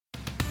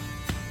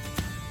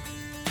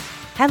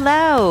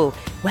Hello!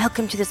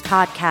 Welcome to this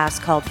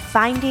podcast called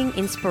Finding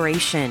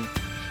Inspiration.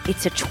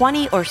 It's a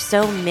 20 or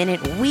so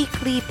minute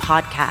weekly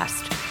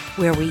podcast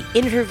where we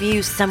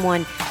interview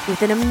someone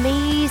with an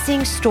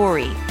amazing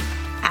story.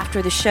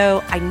 After the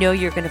show, I know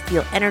you're going to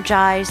feel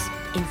energized,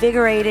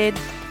 invigorated,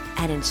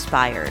 and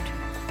inspired.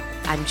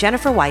 I'm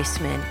Jennifer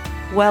Weissman.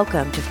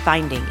 Welcome to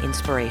Finding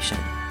Inspiration.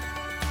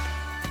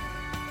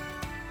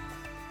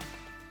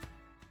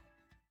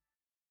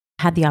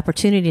 I had the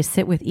opportunity to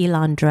sit with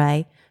Ilan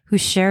Dray, who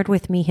shared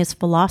with me his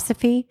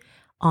philosophy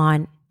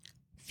on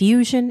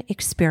fusion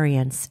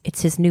experience.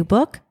 It's his new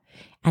book,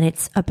 and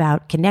it's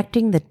about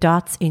connecting the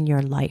dots in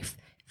your life.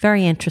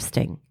 Very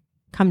interesting.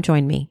 Come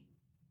join me.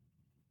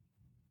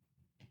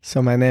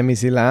 So my name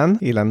is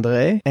Ilan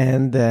Dray,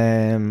 and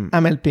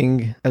I'm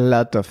helping a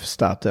lot of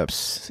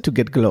startups to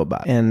get global.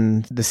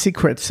 And the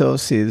secret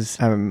sauce is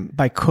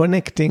by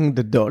connecting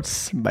the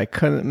dots, by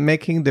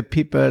making the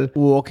people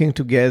working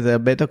together,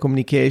 better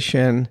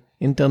communication,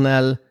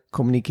 internal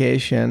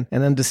communication,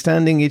 and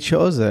understanding each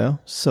other,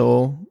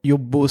 so you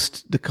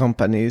boost the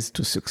companies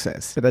to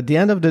success. But at the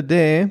end of the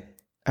day,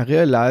 I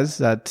realize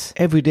that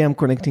every day I'm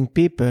connecting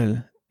people,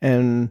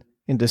 and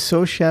in the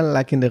social,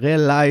 like in the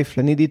real life,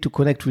 I needed to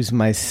connect with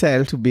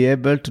myself to be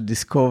able to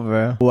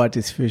discover what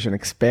is fusion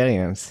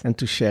experience and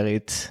to share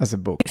it as a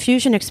book.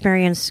 Fusion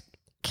experience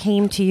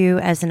came to you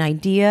as an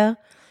idea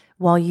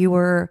while you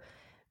were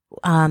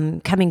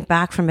coming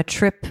back from a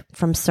trip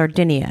from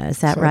Sardinia. Is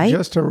that right? I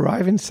just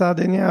arrived in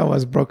Sardinia. I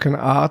was broken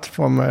heart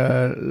from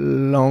a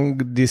long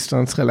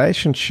distance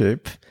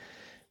relationship,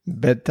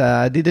 but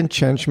I didn't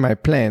change my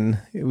plan.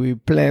 We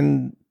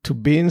planned to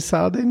be in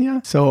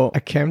Sardinia. So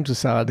I came to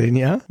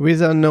Sardinia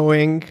without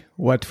knowing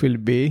what will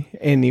be,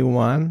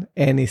 anyone,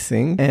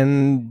 anything,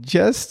 and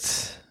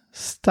just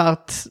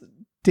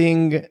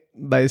starting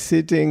by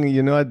sitting,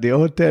 at the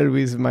hotel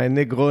with my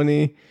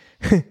Negroni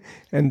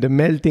and the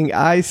melting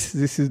ice.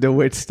 This is the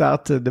way it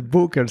started the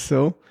book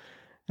also.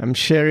 I'm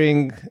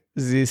sharing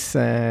this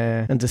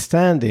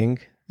understanding,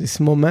 this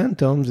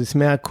momentum, this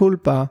mea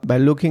culpa, by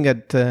looking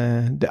at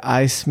the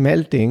ice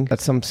melting, that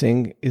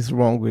something is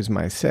wrong with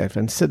myself.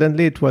 And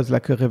suddenly it was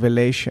like a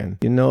revelation.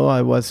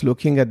 I was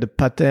looking at the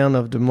pattern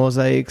of the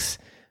mosaics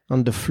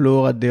on the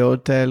floor at the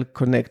hotel,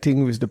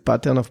 connecting with the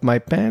pattern of my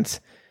pants.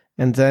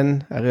 And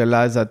then I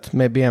realized that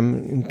maybe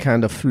I'm in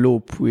kind of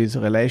loop with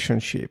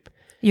relationship.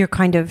 You're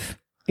kind of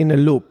in a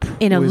loop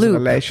with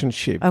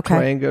relationship. Okay.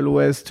 Trying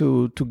always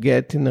to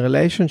get in a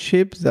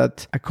relationship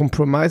that I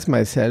compromise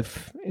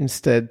myself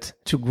instead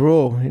to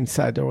grow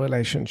inside a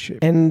relationship.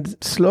 And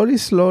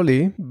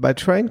slowly, by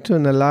trying to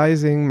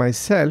analyzing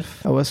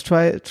myself,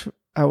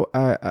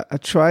 I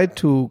tried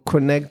to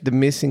connect the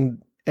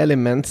missing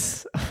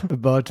elements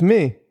about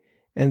me.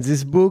 And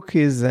this book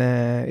is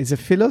a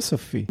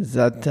philosophy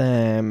that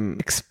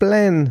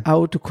explains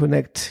how to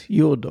connect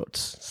your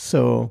dots.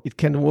 So it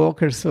can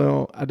work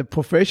also at the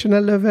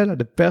professional level, at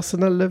the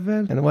personal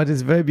level. And what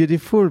is very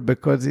beautiful,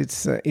 because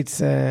it's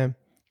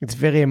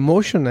very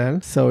emotional,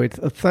 so it's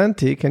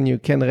authentic, and you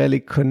can really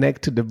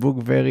connect to the book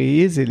very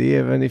easily,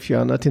 even if you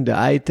are not in the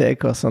high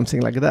tech or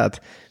something like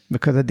that.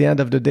 Because at the end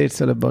of the day,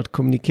 it's all about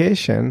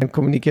communication, and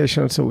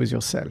communication also with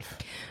yourself.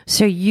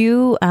 So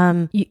you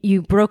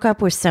broke up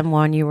with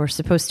someone. You were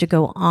supposed to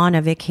go on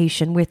a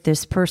vacation with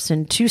this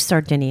person to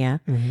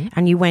Sardinia,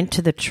 and you went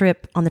to the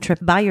trip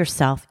by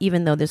yourself,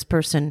 even though this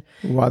person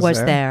was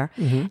there.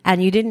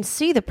 And you didn't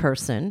see the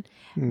person,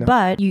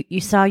 but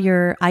you saw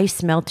your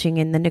ice melting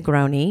in the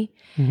Negroni.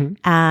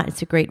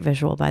 It's a great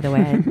visual, by the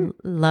way. I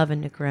love a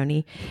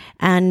Negroni.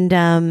 And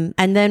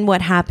then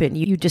what happened?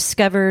 You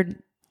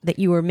discovered that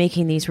you were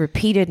making these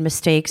repeated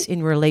mistakes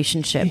in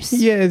relationships.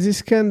 Yeah,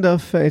 this kind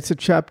of, it's a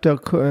chapter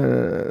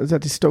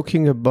that is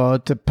talking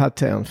about a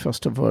pattern,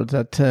 first of all,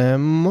 that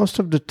most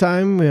of the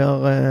time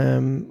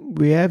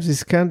we have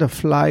this kind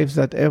of lives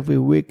that every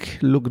week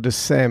look the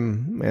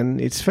same. And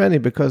it's funny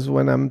because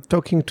when I'm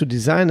talking to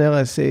designer,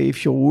 I say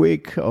if your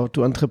week, or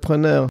to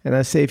entrepreneur, and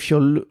I say if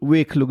your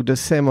week look the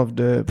same of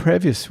the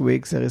previous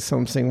weeks, there is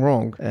something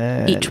wrong.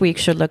 Each week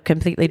should look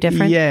completely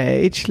different? Yeah,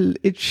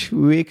 each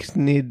week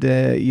need,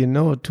 you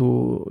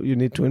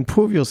need to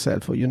improve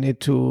yourself, or you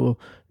need to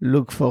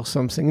look for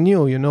something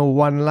new.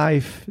 One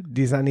life,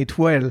 design it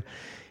well.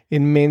 It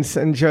means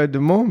enjoy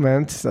the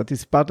moment. That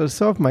is part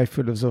also of my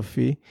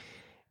philosophy.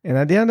 And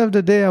at the end of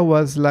the day, I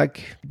was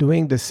like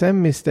doing the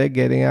same mistake,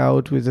 getting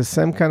out with the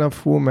same kind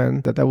of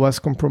woman, that I was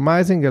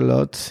compromising a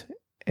lot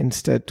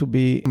instead to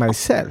be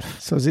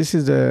myself. So this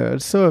is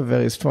also a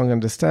very strong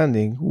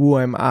understanding. Who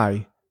am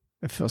I?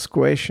 The first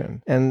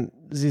question. And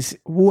this,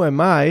 who am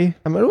I?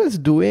 I'm always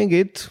doing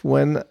it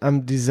when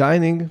I'm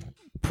designing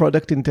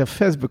product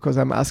interface, because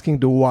I'm asking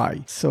the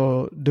why.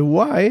 So the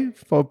why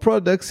for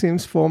product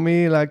seems for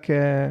me like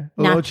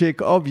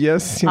logic,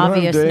 obvious.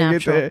 Obvious, I'm doing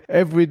natural. it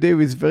every day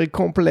with very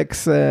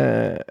complex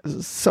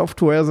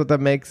software that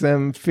makes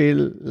them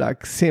feel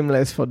like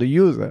seamless for the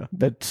user.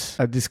 But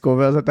I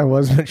discovered that I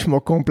was much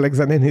more complex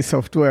than any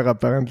software,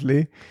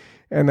 apparently.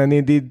 And I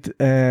needed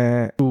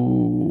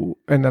to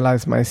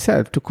analyze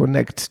myself, to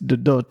connect the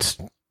dots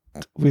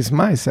with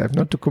myself,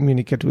 not to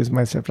communicate with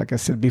myself, like I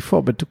said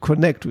before, but to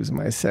connect with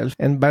myself.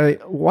 And by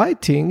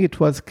writing, it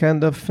was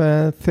kind of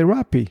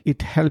therapy.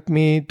 It helped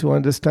me to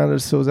understand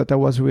also that I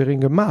was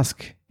wearing a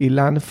mask.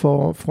 Ilan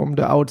from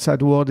the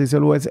outside world is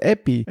always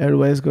happy,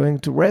 always going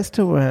to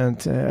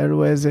restaurants,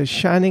 always a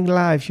shining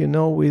life,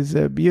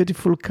 with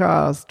beautiful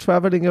cars,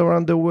 traveling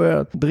around the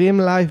world, dream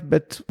life.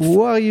 But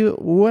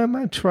who am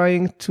I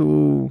trying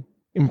to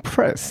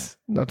impress?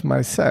 Not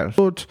myself.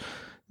 But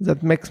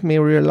that makes me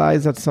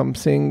realize that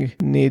something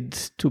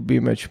needs to be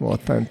much more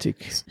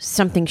authentic.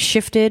 Something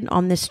shifted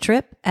on this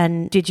trip,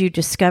 and did you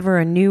discover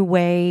a new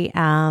way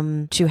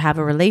to have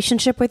a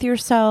relationship with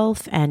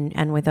yourself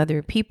and with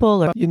other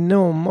people? Or?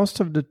 Most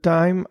of the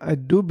time, I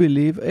do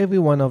believe every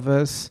one of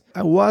us,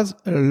 I was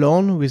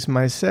alone with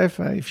myself.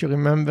 If you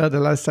remember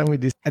the last time we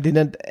did, I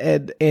didn't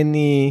add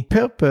any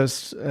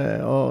purpose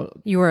or...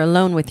 You were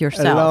alone with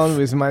yourself. Alone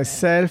with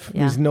myself,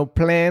 with no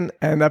plan.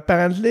 And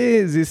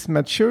apparently this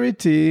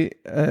maturity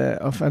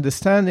of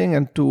understanding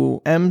and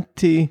to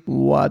empty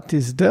what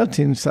is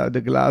dirty inside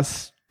the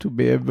glass, to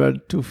be able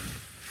to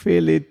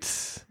fill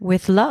it...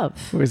 With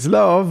love. With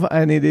love,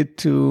 I needed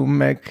to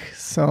make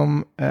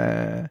some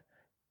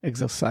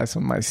exercise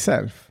on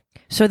myself.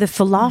 So the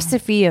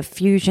philosophy of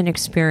fusion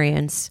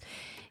experience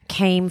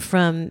came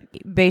from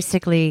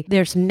basically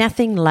there's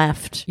nothing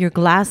left. Your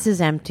glass is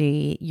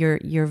empty.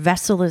 Your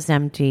vessel is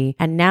empty.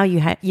 And now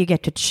you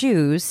get to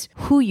choose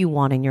who you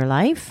want in your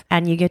life.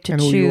 And you get to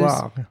choose. Who you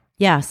are.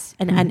 Yes.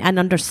 And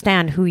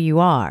understand who you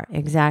are.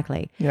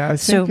 Exactly. Yeah, I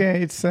think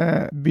it's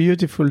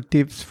beautiful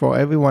tips for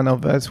every one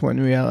of us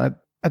when we are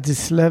at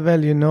this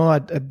level,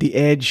 at the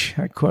edge,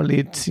 I call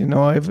it,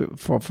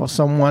 for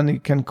someone, you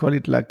can call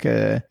it like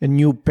a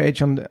new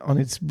page on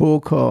its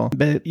book,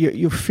 but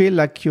you feel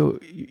like you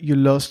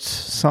lost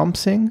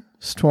something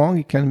strong.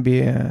 It can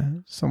be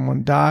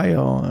someone die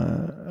or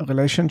a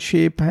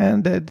relationship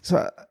ended.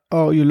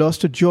 Or you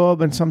lost a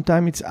job, and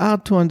sometimes it's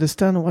hard to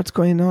understand what's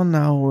going on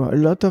now. A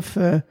lot of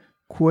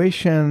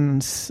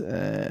questions,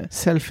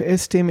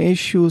 self-esteem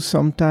issues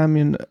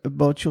sometimes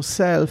about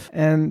yourself.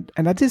 And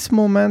at this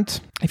moment,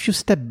 if you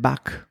step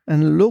back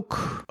and look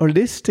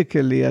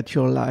holistically at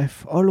your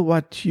life, all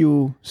what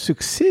you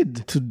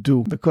succeed to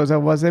do, because I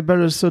was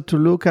able also to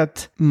look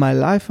at my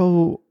life,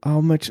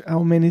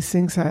 how many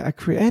things I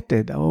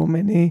created, how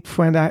many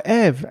friends I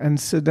have, and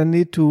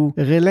suddenly to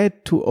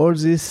relate to all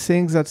these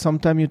things that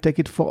sometimes you take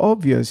it for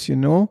obvious,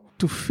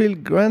 to feel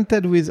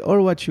granted with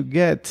all what you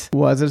get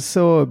was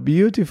also a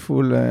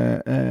beautiful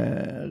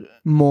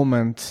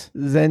moment.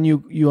 Then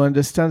you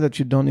understand that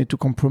you don't need to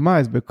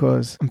compromise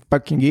because I'm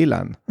fucking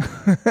Ilan.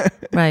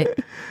 Right.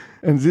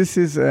 And this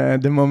is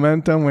the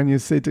momentum when you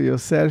say to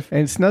yourself,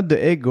 and it's not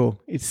the ego,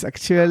 it's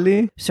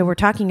actually... So we're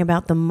talking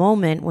about the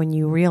moment when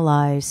you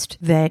realized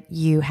that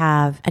you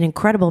have an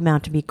incredible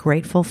amount to be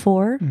grateful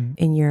for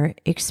in your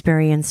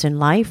experience in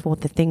life,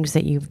 with the things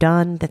that you've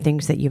done, the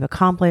things that you've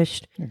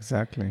accomplished.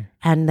 Exactly.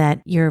 And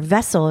that your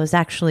vessel is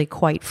actually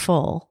quite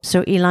full.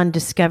 So Ilan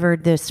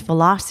discovered this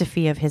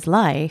philosophy of his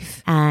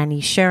life, and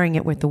he's sharing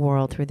it with the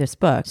world through this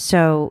book.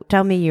 So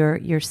tell me,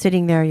 you're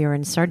sitting there, you're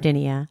in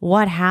Sardinia.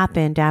 What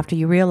happened after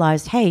you realized,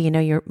 hey,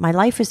 my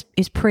life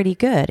is pretty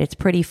good. It's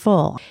pretty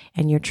full.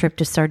 And your trip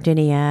to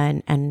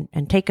Sardinia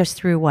and take us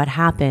through what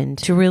happened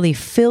to really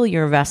fill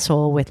your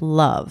vessel with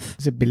love.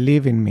 They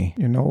believe in me.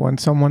 When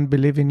someone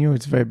believes in you,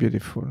 it's very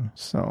beautiful.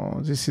 So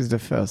this is the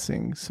first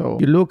thing. So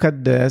you look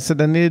at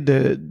suddenly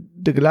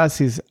the glass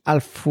is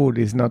half full,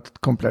 is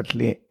not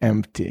completely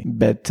empty.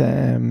 But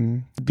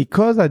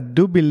because I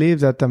do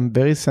believe that I'm a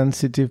very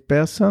sensitive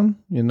person,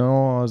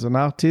 as an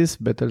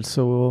artist, but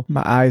also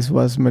my eyes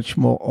was much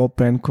more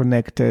open,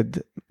 connected,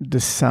 the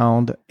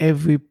sound,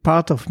 every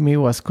part of me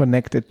was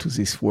connected to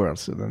this world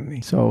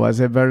suddenly. So I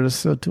was able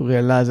also to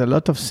realize a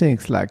lot of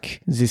things,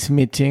 like this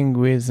meeting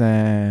with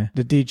the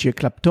DJ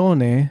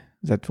Claptone,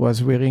 that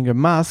was wearing a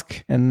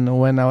mask. And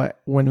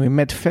when we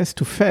met face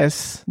to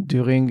face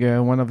during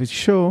one of his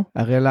shows,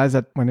 I realized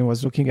that when he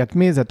was looking at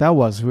me, that I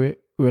was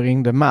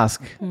wearing the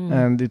mask.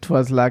 And it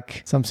was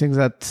like something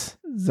that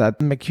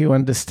make you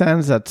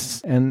understand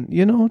that, and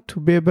to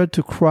be able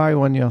to cry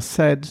when you're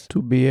sad, to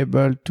be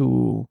able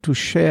to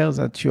share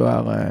that you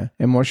are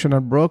emotional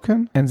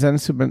broken, and then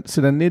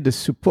suddenly the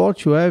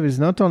support you have is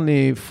not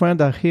only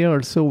friends are here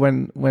also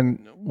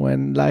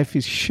when life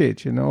is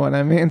shit, you know what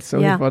I mean?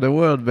 Sorry for the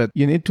word, but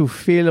you need to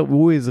feel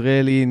who is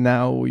really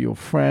now your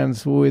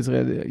friends, who is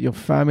really your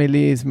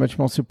family is much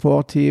more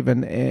supportive,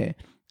 and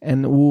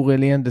who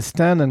really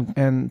understand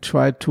and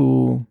try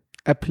to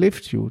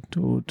uplift you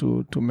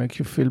to make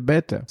you feel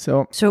better.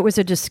 So it was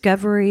a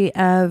discovery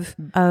of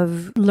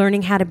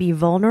learning how to be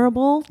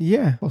vulnerable.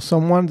 Yeah, or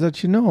someone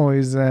that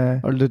is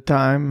all the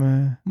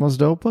time most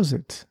the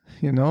opposite.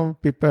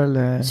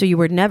 People. So you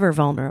were never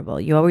vulnerable.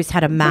 You always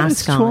had a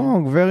mask very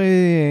strong, on.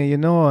 Very,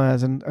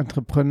 as an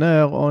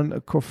entrepreneur,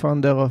 a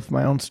co-founder of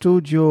my own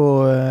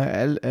studio,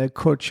 a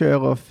co-chair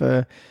of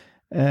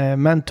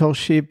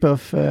mentorship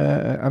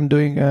I'm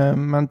doing a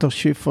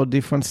mentorship for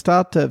different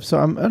startups. So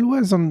I'm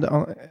always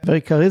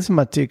very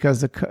charismatic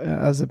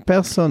as a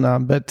persona,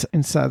 but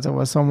inside there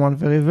was someone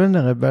very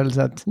vulnerable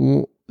that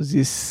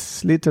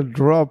this little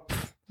drop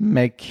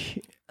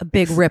make a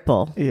big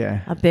ripple.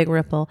 Yeah. A big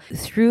ripple.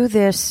 Through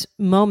this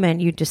moment,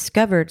 you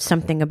discovered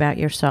something about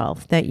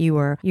yourself, that you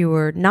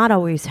were not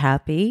always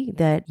happy,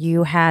 that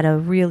you had a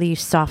really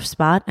soft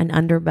spot, an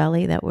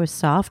underbelly that was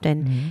soft,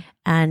 and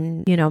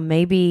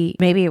maybe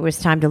it was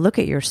time to look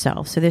at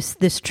yourself. So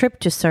this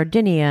trip to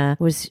Sardinia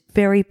was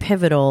very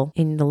pivotal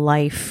in the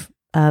life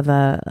of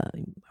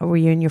were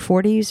you in your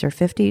 40s or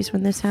 50s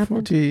when this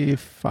happened?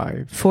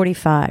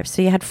 45.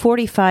 So you had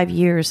 45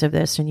 years of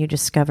this, and you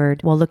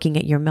discovered, while looking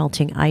at your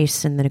melting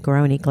ice in the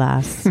Negroni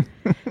glass,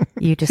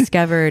 you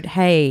discovered,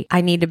 hey, I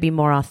need to be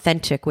more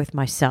authentic with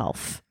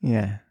myself.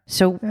 Yeah.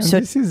 So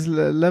this is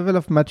the level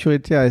of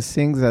maturity, I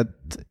think, that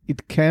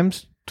it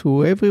comes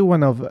to every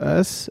one of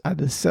us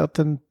at a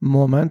certain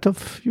moment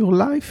of your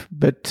life,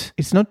 but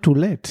it's not too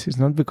late. It's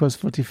not because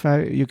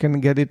 45, you can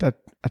get it at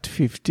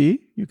 50.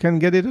 You can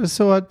get it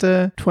also at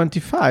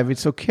 25.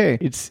 It's okay.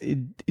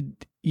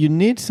 You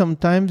need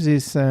sometimes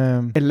this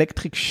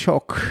electric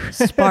shock.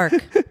 Spark.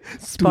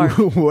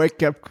 To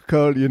wake up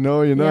call,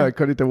 Yeah. I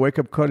call it a wake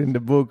up call in the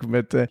book,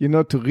 but,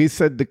 to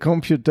reset the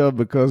computer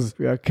because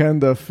we are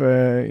kind of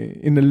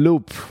in a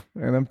loop.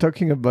 And I'm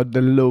talking about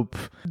the loop.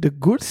 The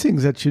good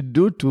things that you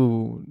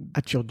do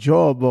at your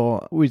job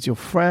or with your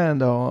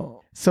friend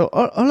so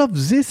all of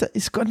this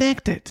is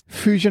connected.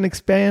 Fusion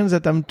experience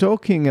that I'm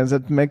talking and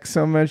that makes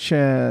so much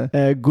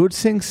good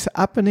things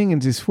happening in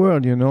this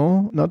world,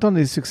 Not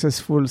only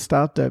successful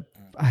startup.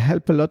 I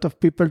help a lot of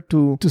people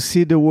to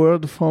see the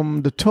world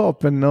from the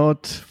top and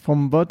not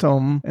from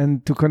bottom,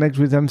 and to connect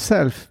with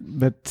themselves.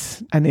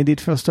 But I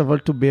needed, first of all,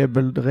 to be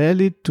able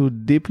really to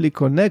deeply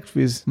connect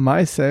with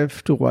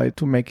myself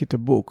to make it a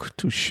book,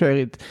 to share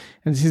it.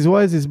 And this is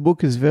why this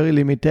book is very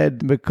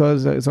limited,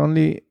 because there's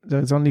only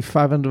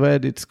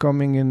 500. It's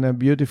coming in a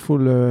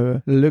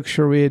beautiful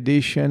luxury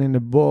edition in a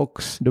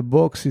box. The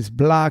box is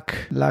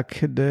black, like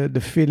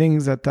the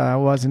feelings that I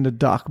was in the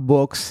dark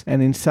box.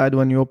 And inside,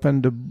 when you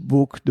open the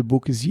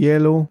book is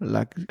yellow,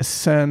 like a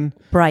sun.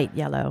 Bright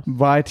yellow.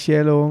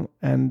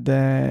 And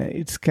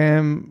it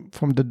came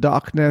from the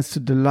darkness to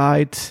the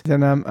light.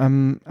 Then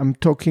I'm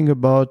talking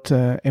about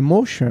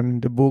emotion in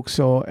the book.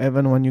 So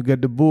even when you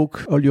get the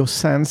book, all your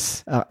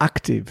senses are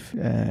active.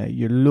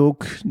 You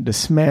look, the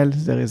smell.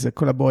 There is a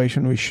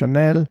collaboration with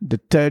Chanel, the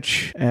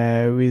touch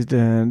with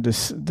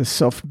the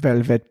soft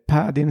velvet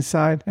pad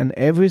inside, and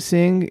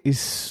everything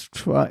is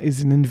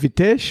an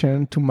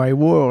invitation to my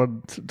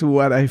world, to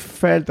what I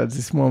felt at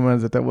this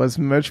moment, that I was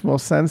much more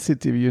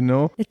sensitive.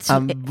 It's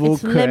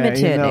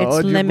limited.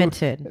 It's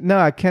limited. No,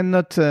 I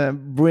cannot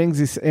bring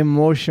this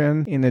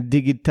emotion in a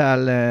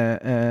digital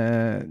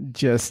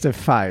just a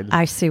file.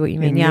 I see what you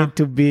mean.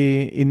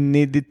 It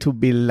needed to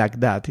be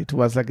like that. It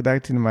was like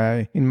that in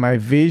my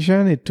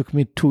vision. It took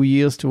me 2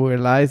 years to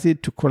realize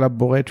it, to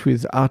collaborate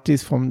with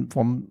artists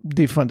from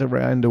different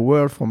areas in the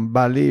world, from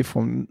Bali,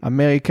 from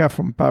America,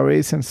 from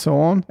Paris, and so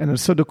on. And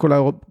also the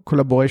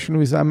collaboration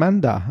with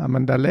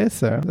Amanda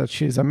Lesser, that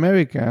she's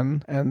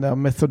American, and her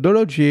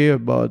methodology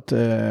about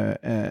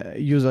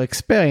user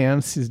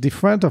experience is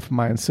different of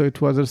mine. So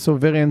it was also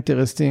very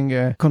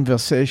interesting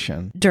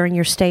conversation. During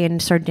your stay in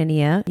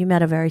Sardinia, you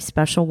met a very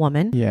special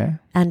woman. Yeah.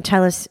 And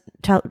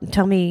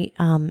tell me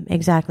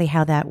exactly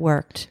how that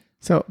worked.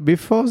 So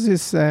before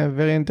this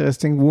very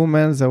interesting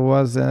woman, there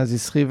was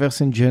this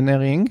reverse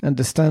engineering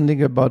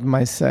understanding about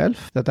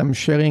myself that I'm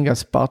sharing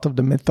as part of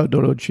the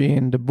methodology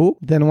in the book.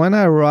 Then when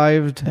I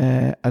arrived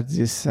at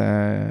this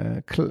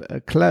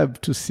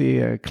club to see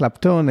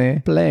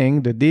Claptone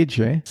playing, the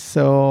DJ,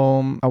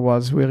 so I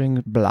was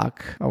wearing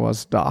black, I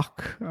was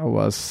dark, I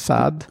was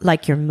sad.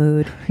 Like your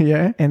mood.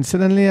 Yeah. And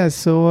suddenly I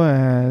saw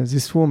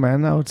this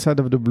woman outside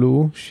of the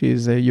blue.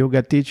 She's a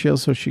yoga teacher,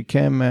 so she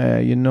came,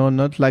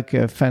 not like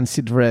a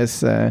fancy dress,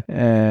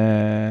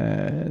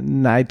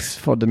 nights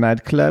for the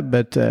nightclub,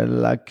 but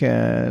like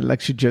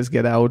she just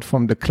get out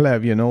from the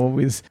club,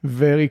 with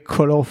very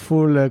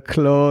colorful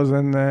clothes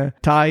and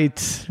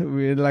tight,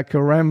 with like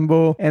a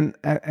rainbow, and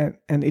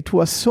it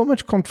was so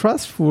much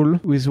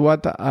contrastful with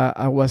what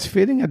I was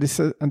feeling at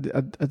this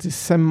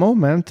same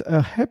moment,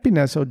 a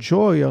happiness or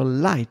joy or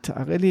light.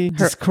 I really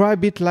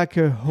describe it like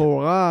a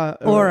aura.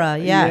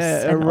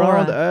 Yes,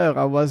 around her.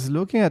 I was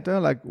looking at her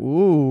like,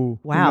 ooh,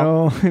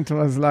 wow. It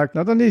was like,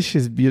 not only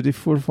she's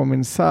beautiful from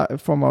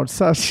inside, from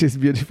outside, she's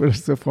beautiful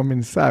also from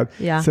inside.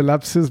 Yeah. It's a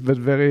lapsus, but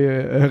very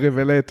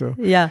revelator.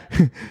 Yeah.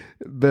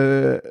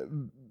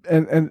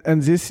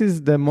 And this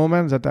is the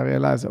moment that I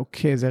realized,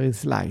 okay, there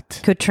is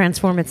light. Could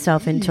transform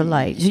itself into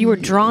light. So you were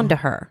drawn to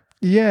her.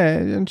 Yeah,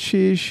 and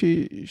she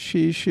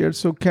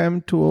also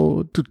came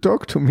to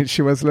talk to me.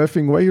 She was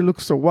laughing. Why you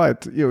look so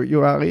white?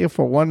 You are here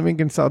for 1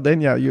 week in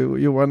Sardinia.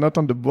 You were not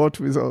on the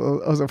boat with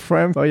other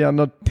friends, or you are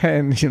not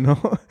 10.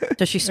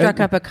 So she struck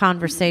up a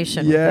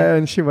conversation. Yeah,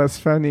 and she was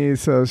funny.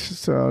 So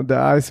the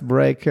ice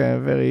break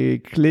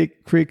very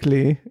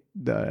quickly.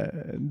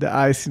 the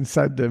ice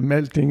inside the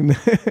melting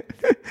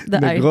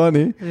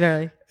Negroni.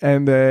 Very.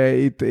 And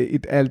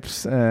it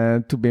helps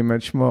to be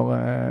much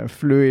more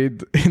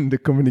fluid in the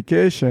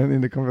communication, in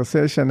the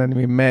conversation. And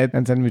we met,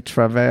 and then we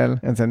travel,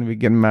 and then we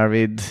get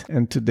married.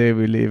 And today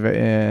we live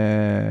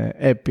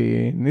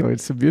happy.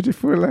 It's a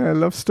beautiful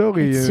love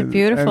story. It's a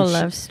beautiful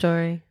love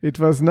story. It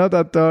was not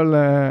at all.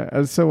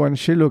 Also, when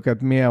she looked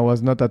at me, I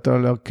was not at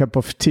all a cup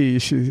of tea.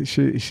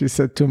 She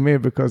said to me,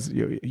 because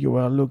you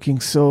were looking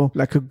so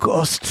like a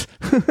ghost.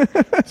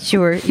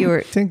 Sure, you were.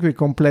 I think we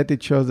complete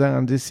each other,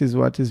 and this is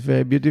what is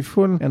very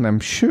beautiful. And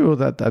I'm sure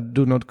that I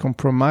do not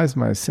compromise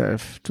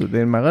myself today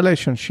in my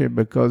relationship,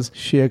 because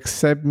she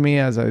accepts me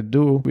as I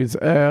do with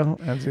her.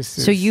 And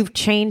so you've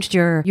changed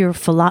your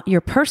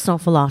personal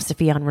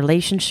philosophy on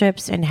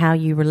relationships and how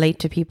you relate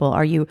to people.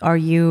 Are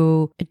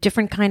you a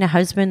different kind of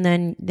husband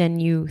than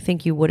you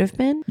think you would have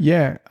been?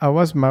 Yeah, I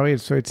was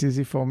married, so it's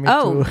easy for me.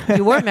 Oh,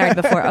 you were married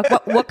before.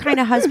 What kind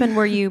of husband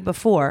were you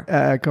before?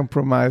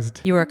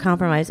 Compromised. You were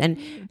compromised, and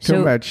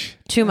too much.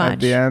 Too much. At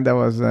the end, I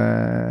was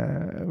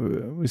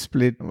we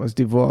split. Was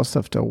divorced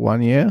after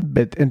 1 year.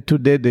 And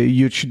today, the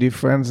huge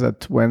difference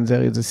that when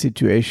there is a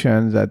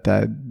situation that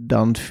I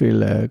don't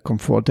feel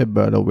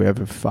comfortable, or we have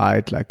a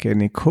fight like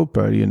any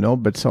couple,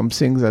 but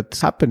something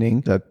that's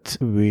happening, that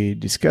we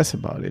discuss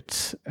about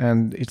it.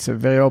 And it's a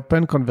very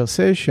open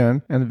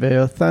conversation and very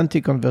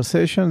authentic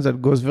conversation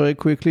that goes very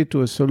quickly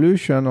to a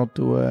solution or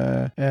to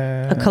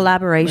a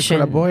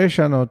collaboration.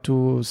 Or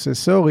to say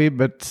sorry,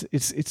 but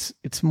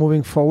it's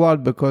moving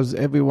forward because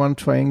everyone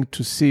trying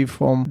to see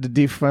from the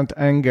different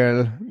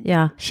angle.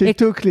 Yeah. She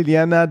took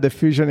Liliana, the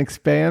fusion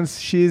experience.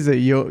 She's a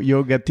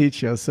yoga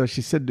teacher. So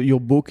she said your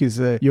book is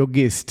a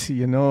yogist,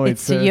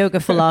 It's a yoga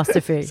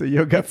philosophy. It's a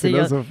yoga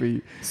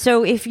philosophy.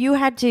 So if you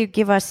had to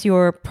give us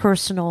your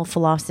personal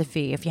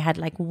philosophy, if you had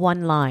like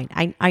one line,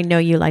 I know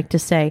you like to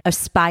say,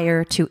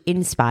 aspire to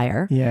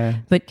inspire. Yeah.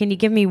 But can you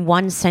give me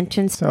one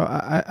sentence? So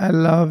I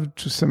love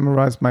to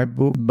summarize my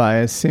book by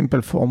a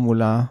simple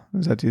formula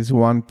that is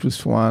 1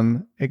 +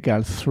 1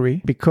 =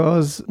 3.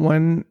 Because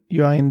when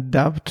you are in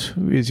doubt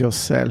with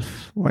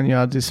yourself, when you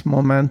are at this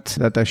moment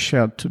that I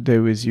shared today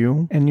with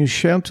you, and you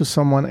share to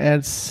someone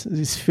else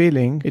this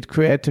feeling, it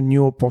creates a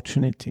new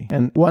opportunity.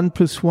 And 1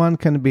 + 1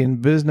 can be in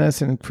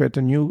business and create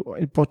a new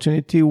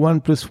opportunity.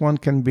 1 + 1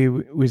 can be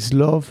with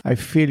love. I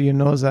feel,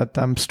 that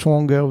I'm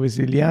stronger with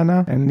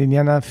Liliana, and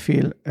Liliana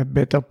feel a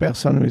better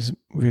person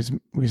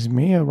with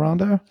me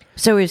around her.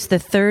 So is the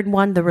third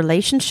one the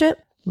relationship?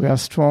 We are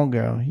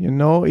stronger,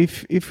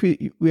 if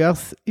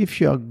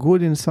you are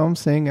good in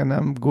something and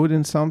I'm good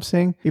in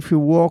something, if we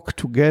work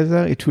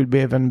together, it will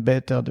be even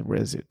better, the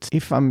result.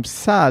 If I'm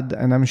sad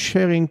and I'm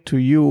sharing to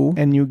you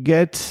and you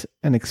get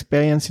an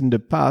experience in the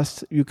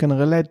past, you can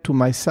relate to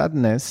my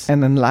sadness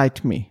and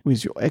enlighten me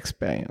with your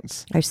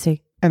experience. I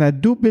see. And I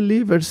do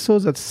believe also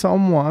that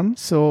someone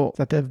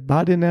that have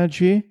bad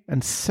energy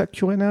and suck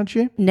your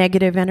energy.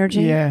 Negative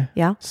energy?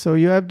 Yeah. So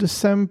you have the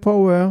same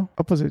power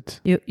opposite.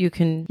 You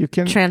can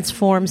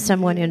transform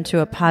someone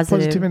into a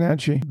positive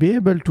energy. Be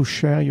able to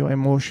share your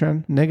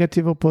emotion,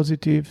 negative or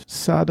positive,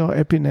 sad or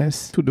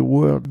happiness, to the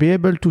world. Be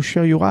able to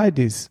share your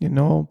ideas.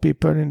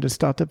 People in the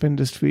startup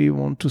industry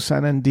want to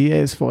sign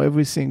NDAs for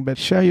everything, but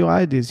share your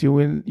ideas. You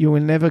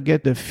will never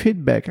get the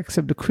feedback,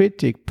 accept the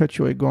critic, put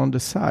your ego on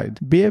the side.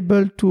 Be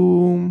able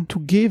to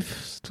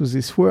give to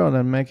this world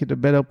and make it a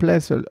better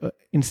place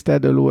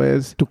instead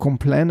always to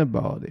complain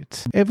about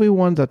it.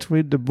 Everyone that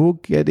read the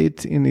book get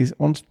it in his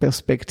own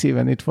perspective,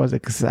 and it was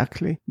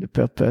exactly the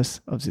purpose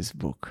of this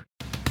book.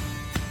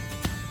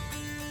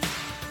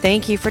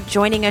 Thank you for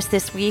joining us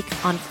this week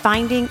on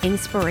Finding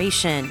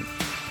Inspiration.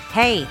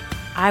 Hey,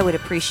 I would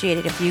appreciate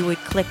it if you would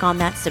click on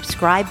that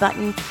subscribe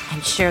button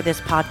and share this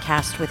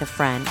podcast with a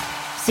friend.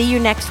 See you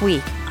next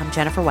week. I'm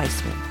Jennifer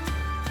Weissman.